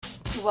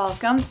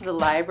Welcome to the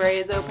Library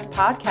is Open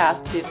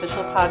podcast, the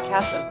official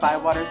podcast of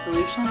Bywater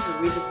Solutions,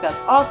 where we discuss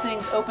all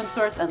things open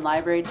source and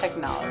library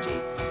technology.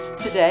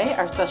 Today,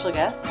 our special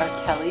guests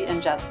are Kelly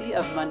and Jesse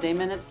of Monday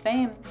Minutes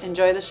fame.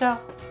 Enjoy the show.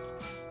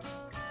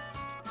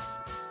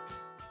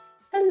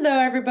 Hello,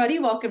 everybody.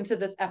 Welcome to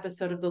this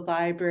episode of the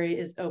Library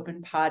is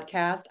Open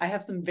podcast. I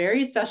have some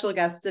very special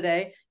guests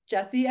today,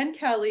 Jesse and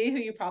Kelly, who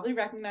you probably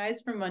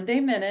recognize from Monday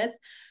Minutes.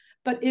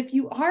 But if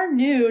you are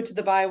new to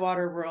the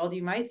Bywater world,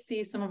 you might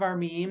see some of our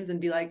memes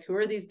and be like, who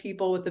are these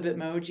people with the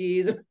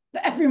Bitmojis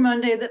every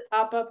Monday that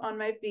pop up on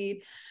my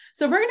feed?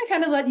 So we're going to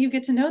kind of let you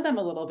get to know them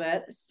a little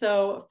bit.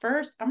 So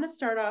first, I'm going to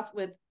start off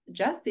with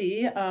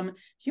Jesse. Do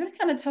you want to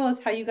kind of tell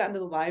us how you got into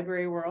the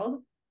library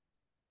world?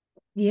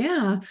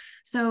 Yeah.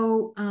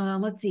 So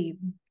let's see.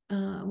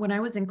 When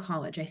I was in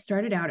college, I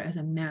started out as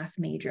a math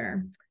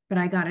major, but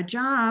I got a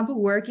job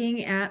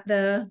working at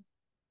the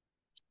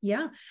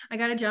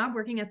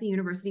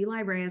university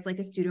library as like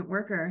a student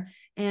worker.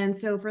 And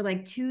so for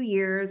like 2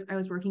 years, I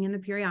was working in the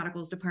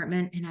periodicals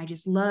department and I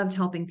just loved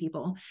helping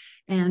people.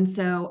 And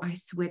so I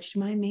switched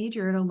my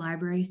major to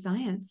library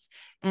science.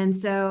 And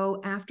so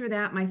after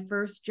that, my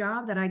first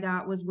job that I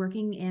got was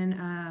working in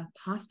a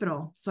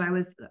hospital. So I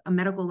was a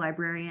medical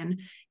librarian.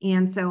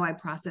 And so I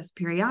processed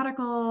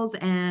periodicals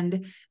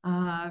and,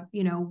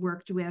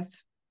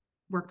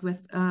 worked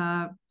with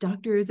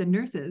doctors and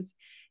nurses.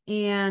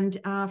 And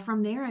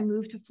from there, I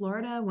moved to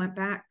Florida, went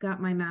back,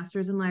 got my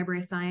master's in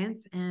library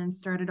science, and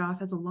started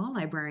off as a law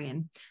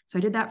librarian. So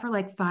I did that for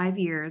like 5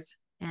 years.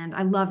 And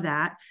I love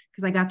that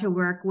because I got to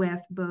work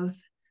with both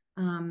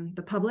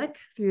the public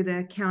through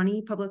the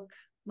county public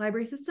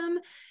library system.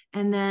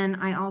 And then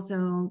I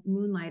also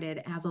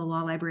moonlighted as a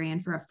law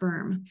librarian for a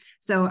firm.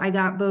 So I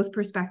got both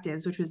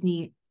perspectives, which was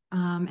neat.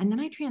 And then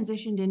I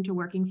transitioned into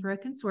working for a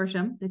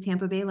consortium, the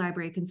Tampa Bay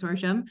Library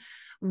Consortium,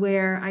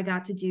 where I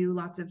got to do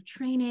lots of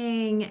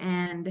training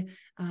and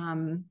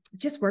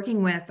just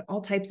working with all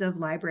types of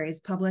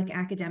libraries, public,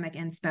 academic,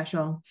 and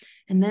special.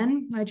 And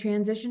then I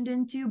transitioned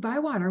into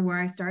Bywater, where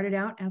I started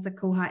out as a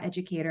Koha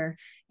educator.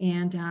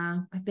 And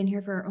I've been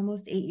here for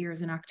almost 8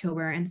 years in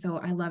October. And so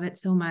I love it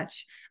so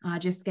much,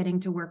 just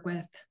getting to work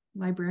with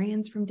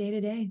librarians from day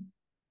to day.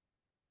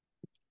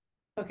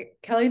 Okay,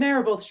 Kelly and I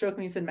were both shook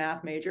when you said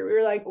math major. We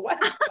were like, what?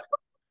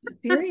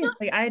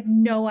 Seriously, I had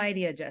no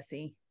idea,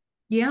 Jesse.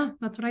 Yeah,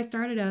 that's what I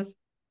started as.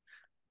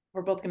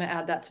 We're both going to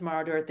add that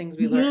tomorrow to our things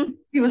we learned.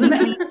 See, was a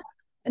math.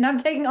 And I'm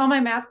taking all my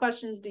math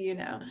questions to you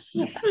now.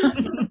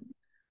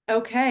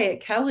 Okay,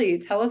 Kelly,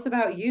 tell us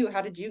about you.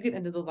 How did you get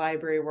into the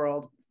library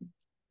world?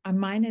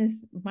 Mine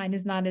is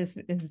not as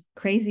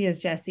crazy as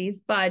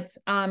Jesse's, but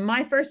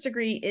my first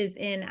degree is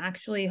in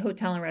actually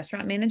hotel and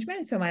restaurant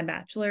management. So my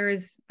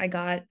bachelor's I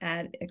got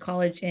at a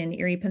college in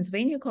Erie,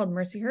 Pennsylvania called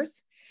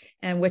Mercyhurst,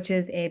 and which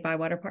is a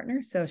Bywater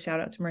partner. So shout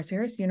out to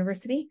Mercyhurst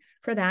University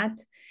for that.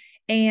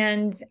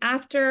 And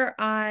after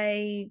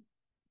I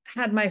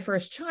had my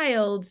first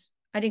child,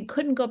 I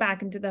couldn't go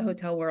back into the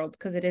hotel world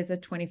because it is a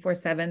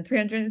 24/7,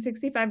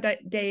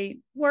 365-day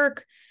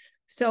work.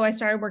 So I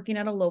started working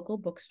at a local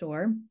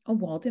bookstore, a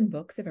Walden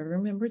Books, if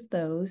everyone remembers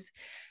those.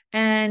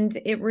 And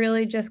it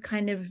really just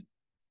kind of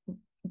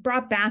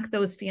brought back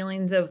those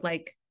feelings of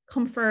like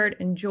comfort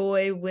and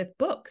joy with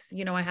books.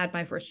 You know, I had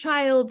my first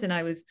child and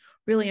I was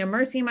really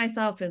immersing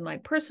myself in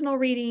like personal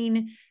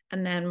reading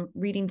and then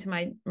reading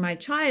to my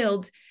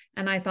child.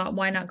 And I thought,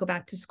 why not go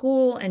back to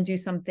school and do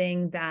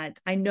something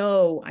that I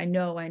know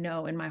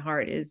in my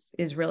heart is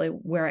really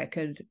where I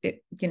could,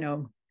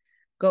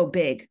 go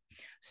big.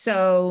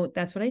 So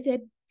that's what I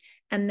did.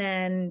 And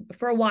then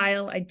for a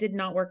while, I did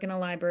not work in a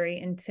library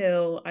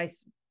until I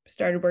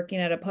started working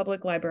at a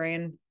public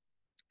librarian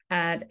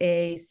at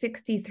a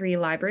 63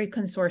 library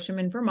consortium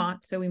in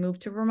Vermont. So we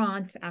moved to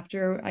Vermont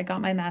after I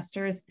got my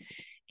master's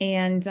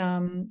and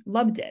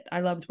loved it.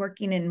 I loved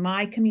working in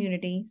my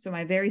community. So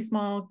my very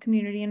small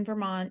community in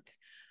Vermont.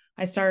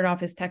 I started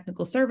off as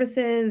technical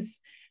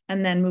services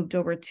and then moved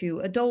over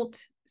to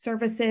adult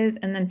services,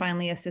 and then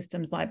finally a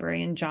systems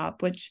librarian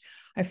job, which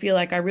I feel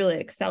like I really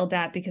excelled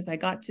at because I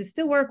got to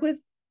still work with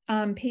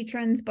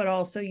patrons, but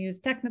also use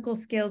technical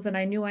skills that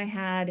I knew I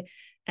had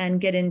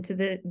and get into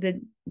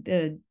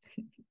the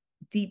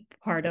deep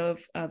part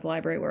of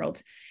library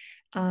world.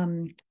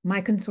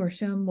 My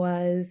consortium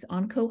was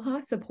on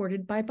Koha,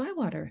 supported by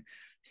Bywater.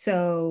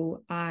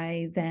 So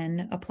I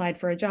then applied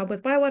for a job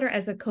with Bywater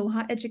as a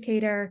Koha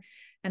educator,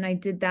 and I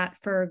did that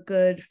for a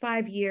good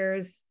 5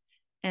 years.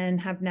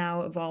 And have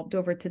now evolved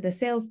over to the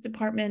sales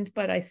department,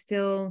 but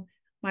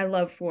my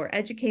love for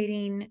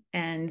educating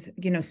and,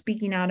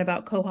 speaking out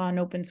about Koha and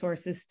open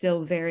source is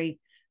still very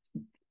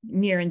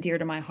near and dear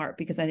to my heart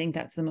because I think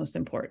that's the most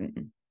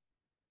important.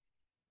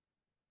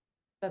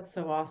 That's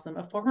so awesome.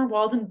 A former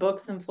Walden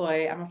Books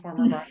employee. I'm a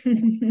former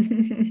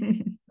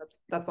marketing.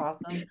 That's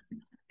awesome.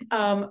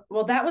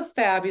 Well, that was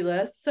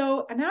fabulous.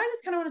 So now I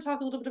just kind of want to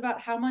talk a little bit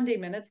about how Monday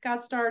Minutes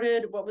got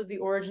started. What was the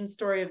origin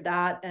story of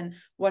that? And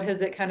what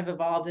has it kind of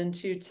evolved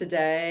into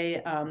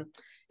today?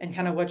 And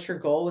kind of what's your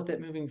goal with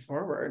it moving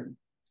forward?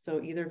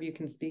 So either of you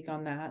can speak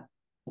on that.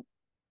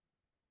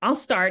 I'll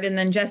start and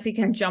then Jessie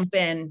can jump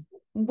in.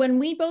 When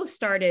we both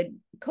started,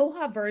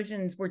 Koha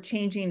versions were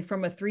changing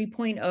from a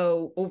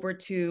 3.0 over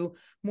to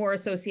more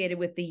associated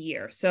with the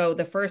year. So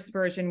the first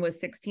version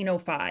was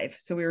 1605.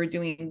 So we were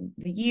doing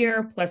the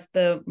year plus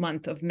the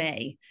month of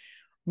May.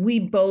 We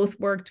both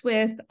worked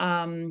with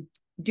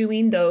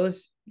doing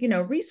those,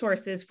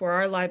 resources for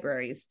our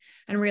libraries,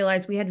 and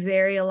realized we had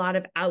a lot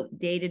of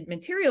outdated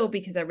material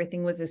because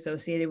everything was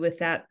associated with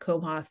that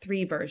Koha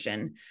 3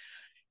 version.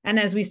 And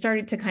as we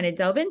started to kind of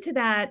delve into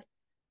that,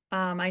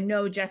 I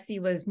know Jessie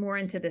was more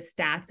into the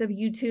stats of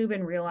YouTube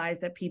and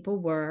realized that people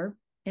were,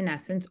 in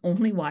essence,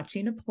 only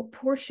watching a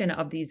portion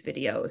of these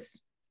videos.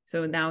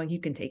 So now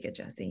you can take it,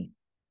 Jessie.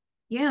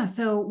 Yeah,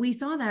 so we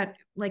saw that,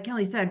 like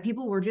Kelly said,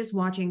 people were just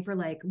watching for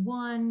like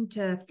 1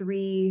 to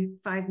 3,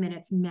 5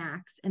 minutes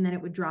max, and then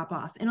it would drop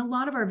off. And a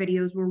lot of our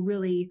videos were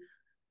really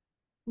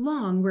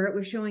long, where it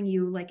was showing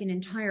you like an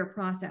entire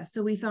process.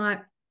 So we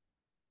thought,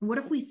 what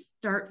if we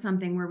start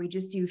something where we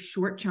just do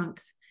short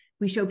chunks?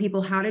 We show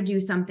people how to do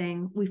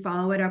something, we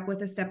follow it up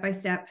with a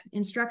step-by-step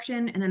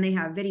instruction, and then they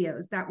have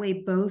videos. That way,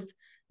 both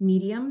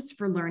mediums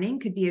for learning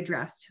could be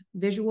addressed,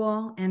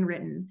 visual and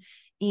written.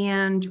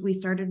 And we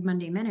started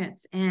Monday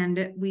Minutes,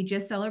 and we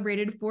just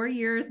celebrated 4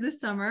 years this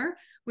summer,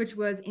 which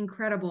was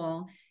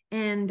incredible.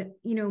 And,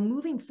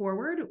 moving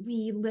forward,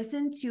 we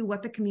listen to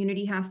what the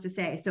community has to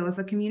say. So if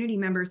a community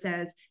member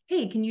says,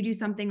 hey, can you do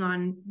something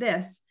on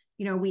this?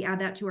 We add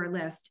that to our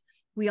list.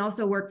 We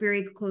also work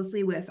very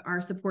closely with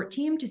our support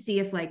team to see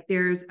if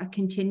there's a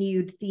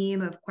continued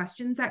theme of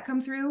questions that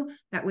come through.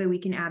 That way we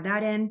can add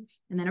that in.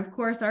 And then of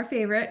course, our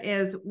favorite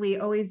is we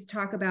always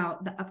talk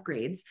about the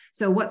upgrades.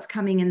 So what's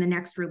coming in the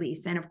next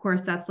release? And of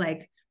course, that's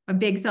like a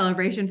big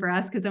celebration for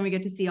us, because then we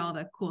get to see all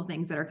the cool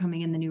things that are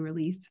coming in the new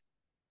release.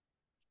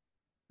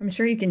 I'm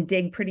sure you can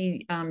dig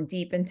pretty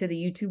deep into the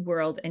YouTube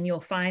world, and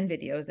you'll find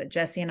videos that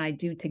Jessie and I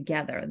do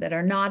together that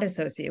are not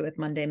associated with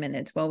Monday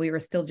Minutes while we were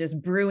still just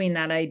brewing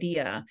that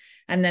idea.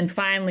 And then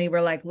finally,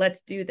 we're like,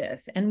 let's do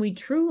this. And we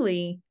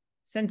truly,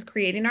 since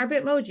creating our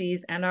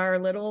Bitmojis and our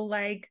little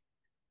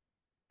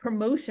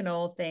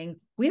promotional thing,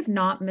 we have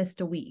not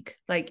missed a week.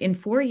 In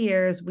 4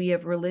 years, we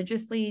have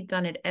religiously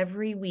done it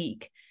every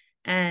week.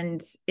 And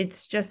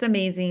it's just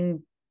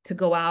amazing to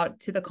go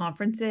out to the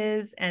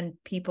conferences, and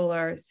people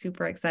are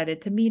super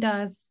excited to meet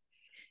us.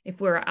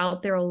 If we're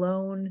out there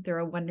alone,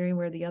 they're wondering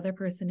where the other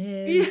person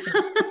is.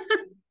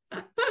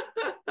 Yeah.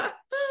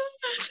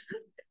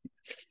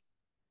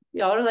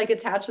 Y'all are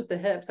attached at the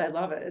hips. I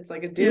love it. It's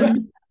like a duo. Yeah.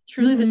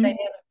 Truly the dynamic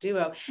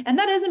duo. And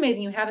that is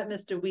amazing. You haven't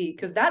missed a week,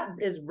 because that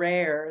is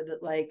rare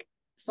that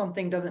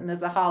something doesn't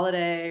miss a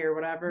holiday or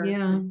whatever.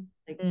 Yeah.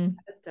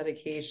 It's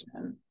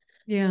dedication.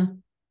 Yeah.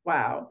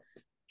 Wow.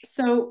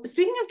 So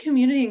speaking of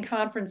community and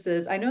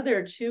conferences, I know there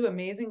are 2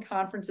 amazing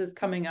conferences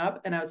coming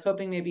up, and I was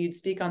hoping maybe you'd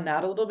speak on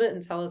that a little bit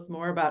and tell us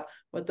more about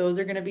what those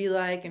are going to be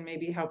like, and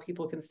maybe how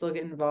people can still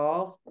get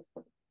involved.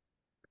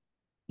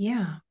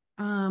 Yeah.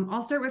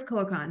 I'll start with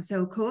KohaCon.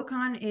 So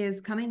KohaCon is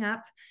coming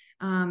up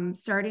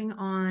starting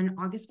on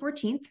August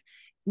 14th.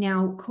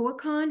 Now,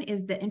 KohaCon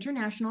is the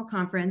international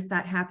conference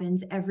that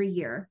happens every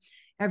year.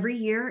 Every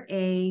year,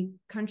 a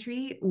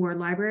country or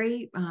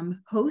library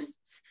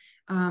hosts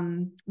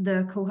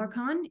the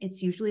KohaCon.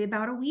 It's usually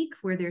about a week,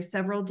 where there's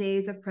several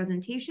days of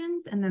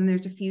presentations, and then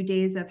there's a few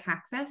days of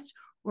Hackfest,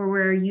 or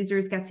where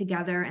users get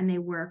together and they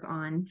work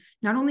on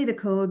not only the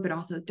code, but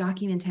also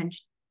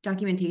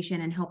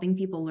documentation and helping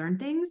people learn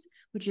things,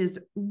 which is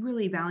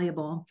really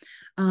valuable.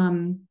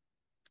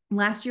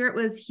 Last year, it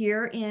was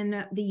here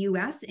in the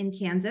US, in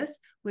Kansas,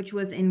 which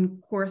was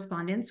in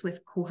correspondence with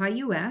Koha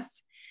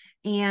US.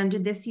 And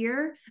this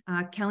year,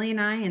 Kelly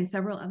and I and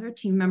several other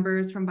team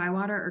members from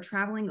Bywater are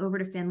traveling over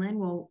to Finland,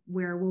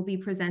 where we'll be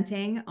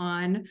presenting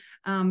on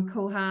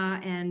Koha.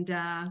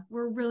 And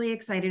we're really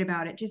excited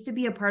about it, just to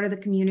be a part of the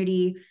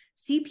community,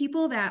 see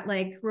people that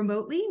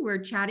remotely, we're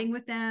chatting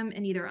with them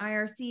in either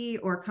IRC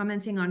or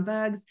commenting on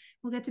bugs.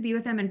 We'll get to be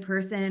with them in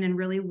person and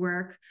really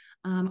work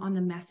on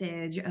the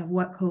message of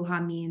what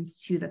Koha means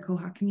to the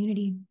Koha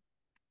community.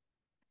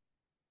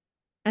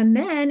 And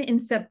then in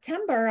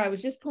September, I was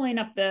just pulling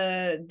up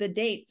the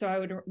date so I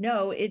would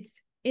know,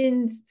 it's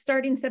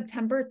starting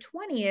September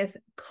 20th,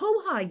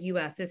 Koha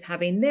US is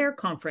having their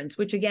conference,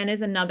 which again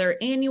is another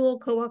annual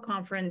Koha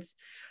conference.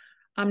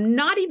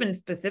 Not even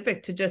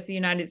specific to just the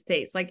United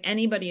States.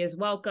 Anybody is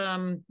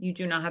welcome. You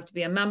do not have to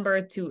be a member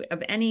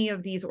of any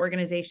of these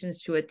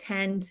organizations to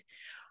attend.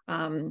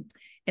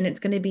 And it's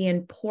going to be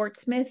in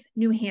Portsmouth,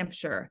 New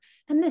Hampshire.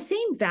 And the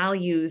same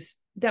values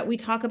that we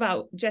talk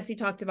about, Jessie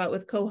talked about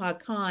with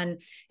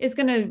KohaCon, is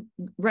going to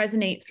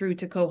resonate through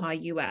to Koha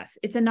US.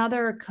 It's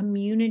another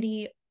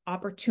community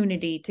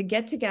opportunity to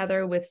get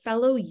together with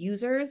fellow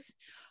users,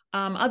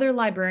 other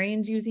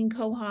librarians using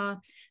Koha,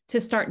 to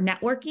start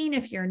networking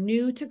if you're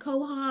new to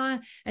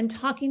Koha, and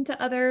talking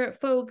to other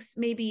folks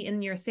maybe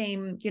in your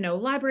same,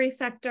 library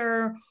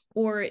sector,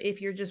 or if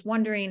you're just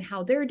wondering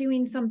how they're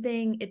doing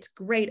something. It's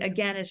great,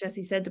 again, as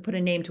Jessie said, to put a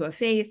name to a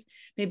face.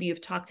 Maybe you've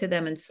talked to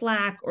them in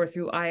Slack or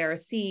through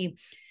IRC.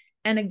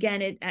 And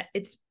again,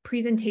 it's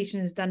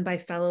presentations done by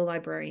fellow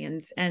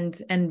librarians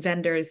and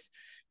vendors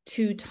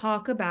to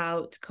talk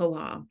about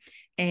Koha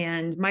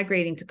and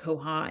migrating to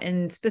Koha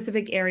in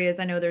specific areas.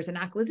 I know there's an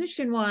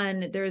acquisition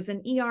one, there's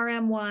an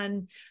ERM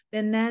one.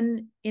 And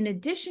then in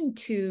addition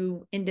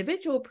to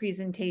individual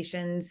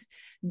presentations,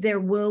 there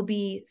will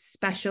be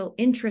special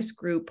interest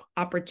group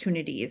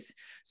opportunities.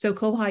 So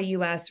Koha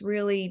US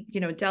really,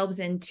 delves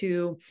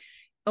into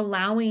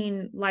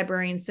allowing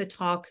librarians to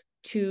talk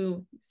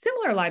to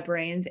similar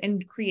librarians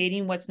and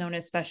creating what's known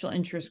as special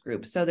interest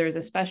groups. So there's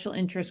a special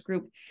interest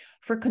group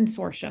for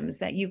consortiums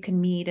that you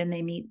can meet, and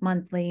they meet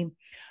monthly,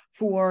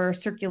 for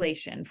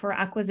circulation, for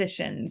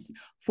acquisitions,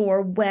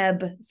 for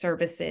web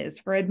services,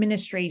 for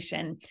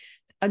administration.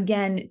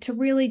 Again, to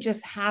really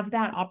just have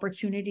that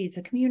opportunity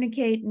to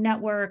communicate,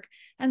 network,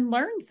 and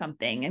learn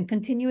something and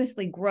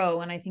continuously grow.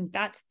 And I think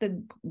that's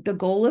the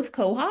goal of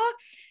Koha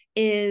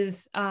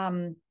is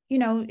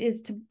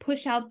to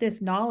push out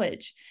this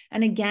knowledge.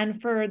 And again,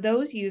 for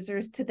those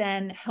users to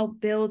then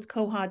help build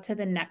Koha to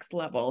the next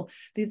level.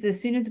 Because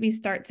as soon as we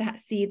start to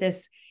see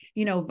this,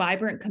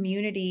 vibrant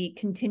community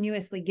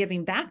continuously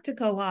giving back to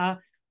Koha,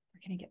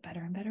 we're going to get better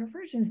and better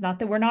versions. Not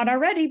that we're not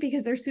already,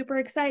 because they're super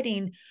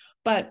exciting.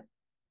 But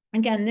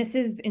again, this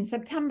is in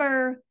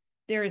September.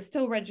 There is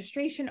still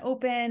registration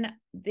open.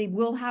 They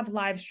will have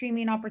live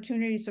streaming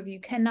opportunities. So if you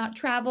cannot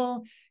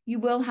travel, you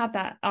will have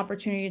that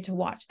opportunity to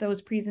watch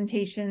those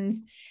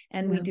presentations.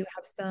 And we do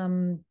have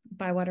some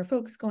Bywater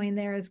folks going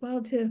there as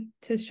well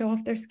to show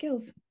off their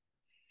skills.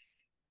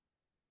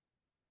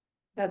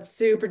 That's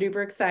super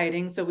duper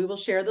exciting. So we will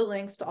share the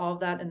links to all of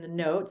that in the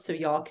notes so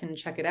y'all can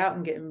check it out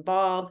and get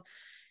involved.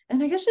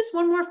 And I guess just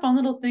one more fun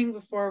little thing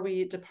before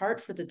we depart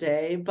for the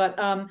day, but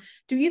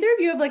do either of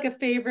you have like a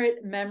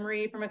favorite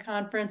memory from a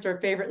conference or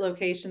a favorite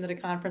location that a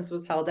conference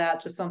was held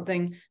at? Just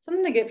something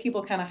to get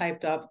people kind of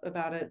hyped up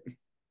about it.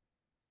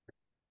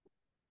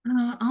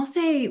 I'll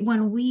say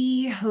when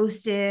we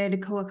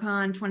hosted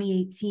CoaCon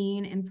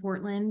 2018 in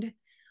Portland,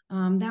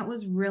 that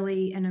was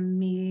really an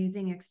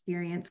amazing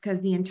experience because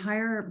the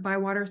entire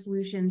Bywater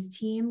Solutions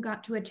team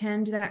got to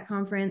attend that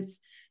conference.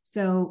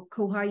 So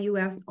Koha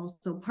US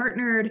also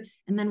partnered,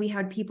 and then we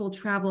had people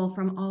travel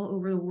from all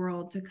over the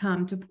world to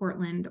come to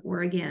Portland,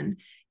 Oregon,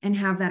 and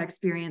have that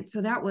experience.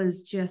 So that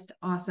was just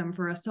awesome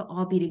for us to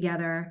all be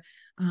together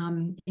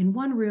in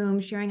one room,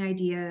 sharing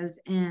ideas,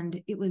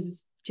 and it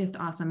was just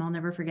awesome. I'll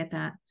never forget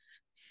that.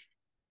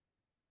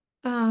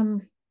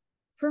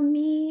 For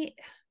me,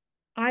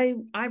 I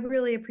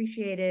really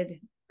appreciated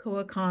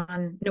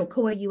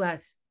Koha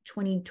US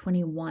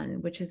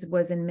 2021, which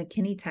was in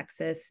McKinney,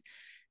 Texas.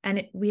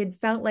 And we had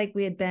felt like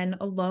we had been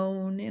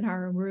alone in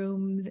our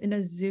rooms in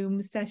a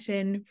Zoom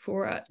session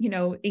for,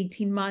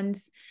 18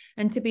 months.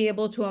 And to be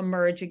able to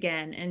emerge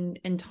again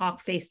and talk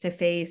face to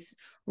face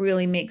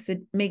really makes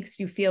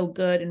you feel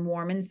good and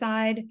warm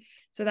inside.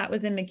 So that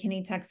was in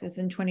McKinney, Texas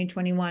in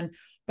 2021.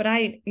 But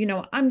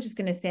I'm just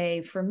going to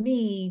say, for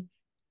me,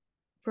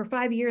 for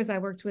 5 years, I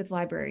worked with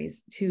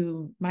libraries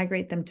to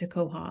migrate them to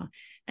Koha.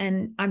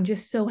 And I'm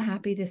just so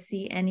happy to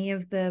see any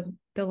of the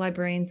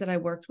librarians that I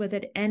worked with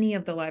at any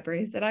of the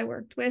libraries that I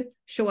worked with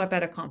show up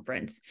at a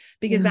conference,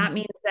 because that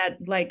means that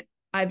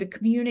I've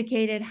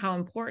communicated how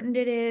important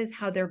it is,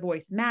 how their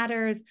voice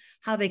matters,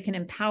 how they can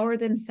empower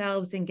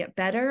themselves and get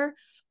better,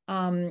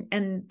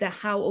 and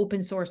how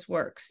open source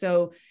works.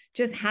 So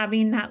just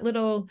having that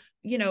little,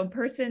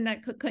 person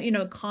that could,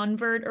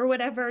 convert or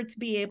whatever, to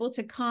be able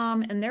to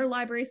come, and their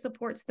library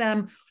supports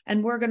them.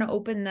 And we're going to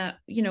open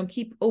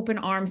keep open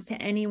arms to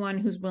anyone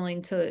who's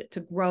willing to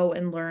grow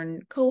and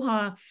learn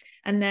Koha.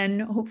 And then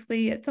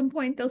hopefully at some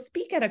point they'll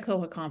speak at a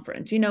Koha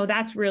conference.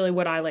 That's really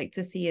what I like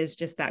to see, is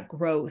just that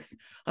growth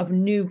of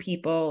new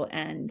people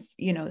and,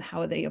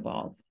 how they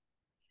evolve.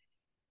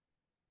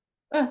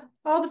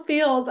 All the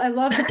feels. I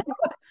love it.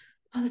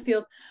 All the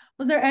feels.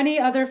 Was there any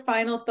other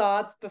final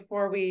thoughts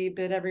before we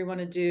bid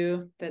everyone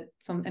adieu,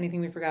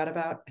 anything we forgot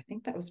about? I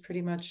think that was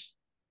pretty much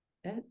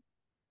it.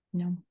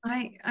 No.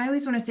 I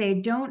always want to say,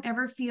 don't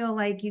ever feel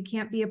like you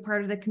can't be a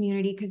part of the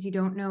community because you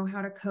don't know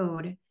how to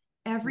code.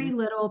 Every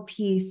little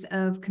piece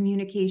of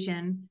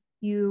communication,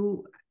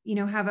 you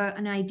have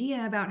an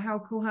idea about how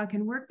Koha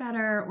can work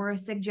better, or a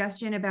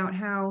suggestion about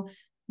how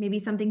maybe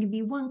something can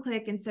be 1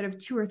 click instead of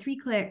 2 or 3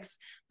 clicks.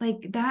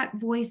 Like, that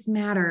voice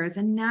matters.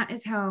 And that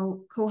is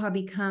how Koha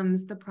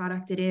becomes the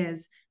product it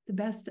is, the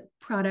best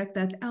product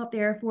that's out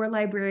there for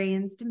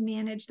librarians to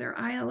manage their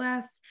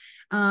ILS,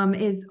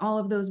 is all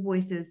of those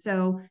voices.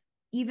 So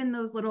even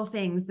those little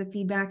things, the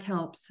feedback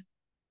helps.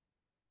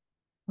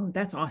 Oh,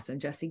 that's awesome,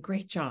 Jessie.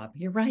 Great job.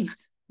 You're right.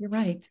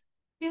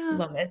 Yeah.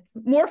 Love it.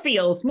 More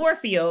feels.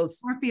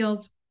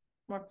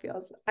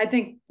 I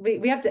think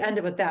we have to end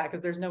it with that,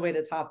 because there's no way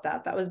to top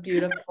that. That was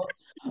beautiful.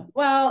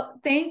 Well,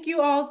 thank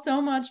you all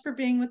so much for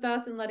being with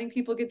us and letting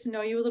people get to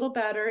know you a little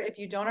better. If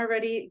you don't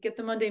already get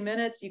the Monday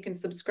Minutes, you can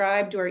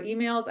subscribe to our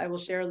emails. I will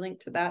share a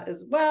link to that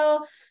as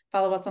well.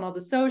 Follow us on all the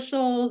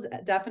socials,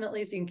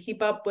 definitely, so you can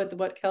keep up with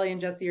what Kelly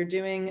and Jessie are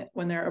doing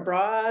when they're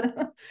abroad.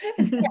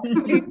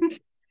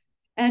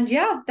 And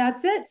yeah,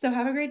 that's it. So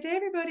have a great day,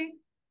 everybody.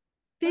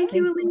 Thank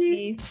you,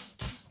 Elise.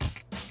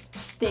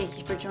 Thank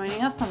you for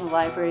joining us on the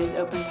Library is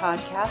Open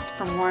podcast.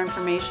 For more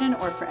information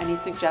or for any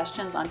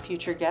suggestions on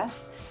future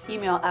guests,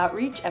 email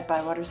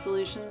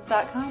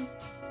outreach@bywatersolutions.com.